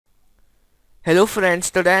Hello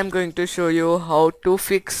friends, today I'm going to show you how to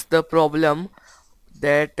fix the problem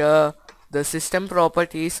that the system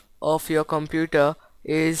properties of your computer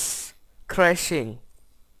is crashing.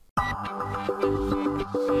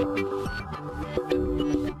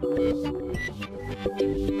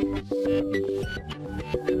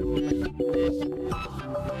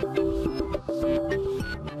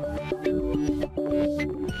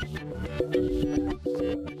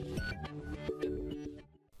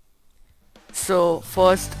 So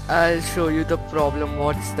first I'll show you the problem.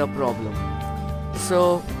 What's the problem?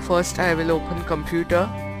 So first I will open computer.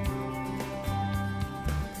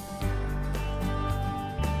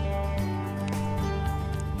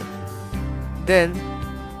 Then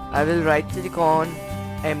I will right click on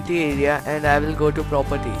empty area and I will go to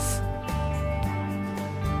properties.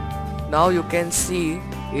 Now you can see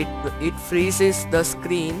it freezes the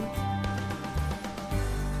screen,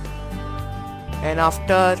 and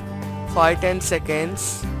after 5-10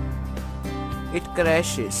 seconds it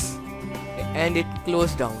crashes and it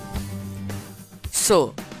closes down.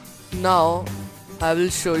 So now I will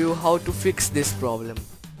show you how to fix this problem.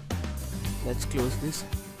 Let's close this.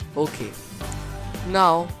 Okay,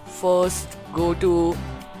 now first go to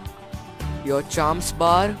your charms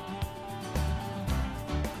bar,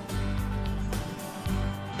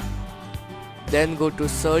 then go to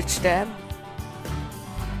search tab,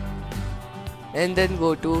 and then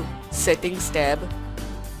go to settings tab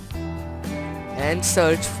and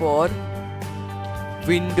search for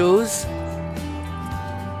Windows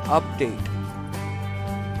Update.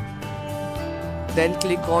 Then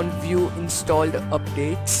click on view installed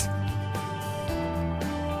updates.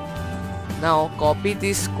 Now copy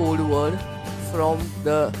this code word from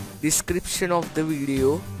the description of the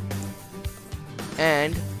video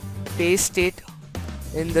and paste it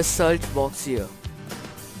in the search box here.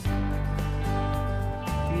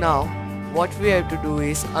 Now what we have to do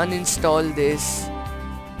is uninstall this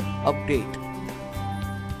update.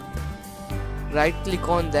 Right click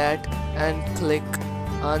on that and click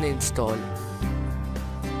uninstall.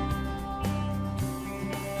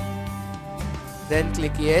 Then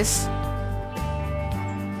click yes.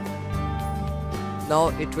 Now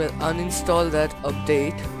it will uninstall that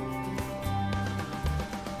update.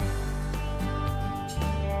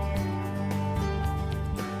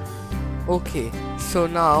 Okay, so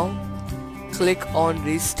now click on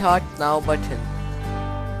restart now button.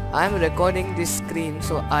 I am recording this screen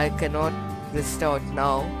so I cannot restart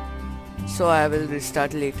now, so I will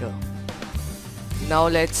restart later. Now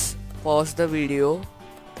let's pause the video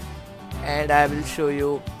and I will show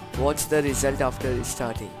you what's the result after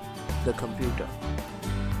restarting the computer.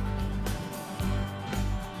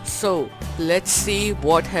 So let's see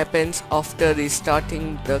what happens after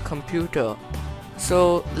restarting the computer.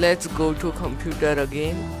 So let's go to computer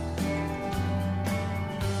again.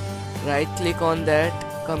 Right click on that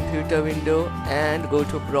computer window and go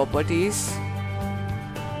to properties,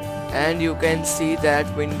 and you can see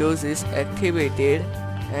that Windows is activated,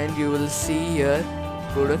 and you will see here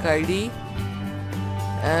product ID,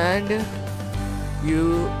 and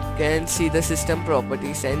you can see the system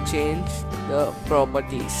properties and change the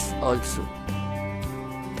properties also.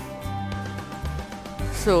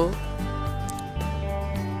 So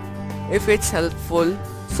if it's helpful,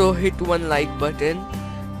 so hit one like button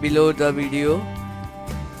below the video,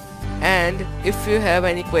 and if you have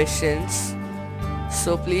any questions,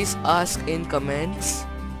 so please ask in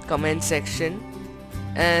comment section,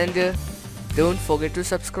 and don't forget to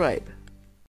subscribe.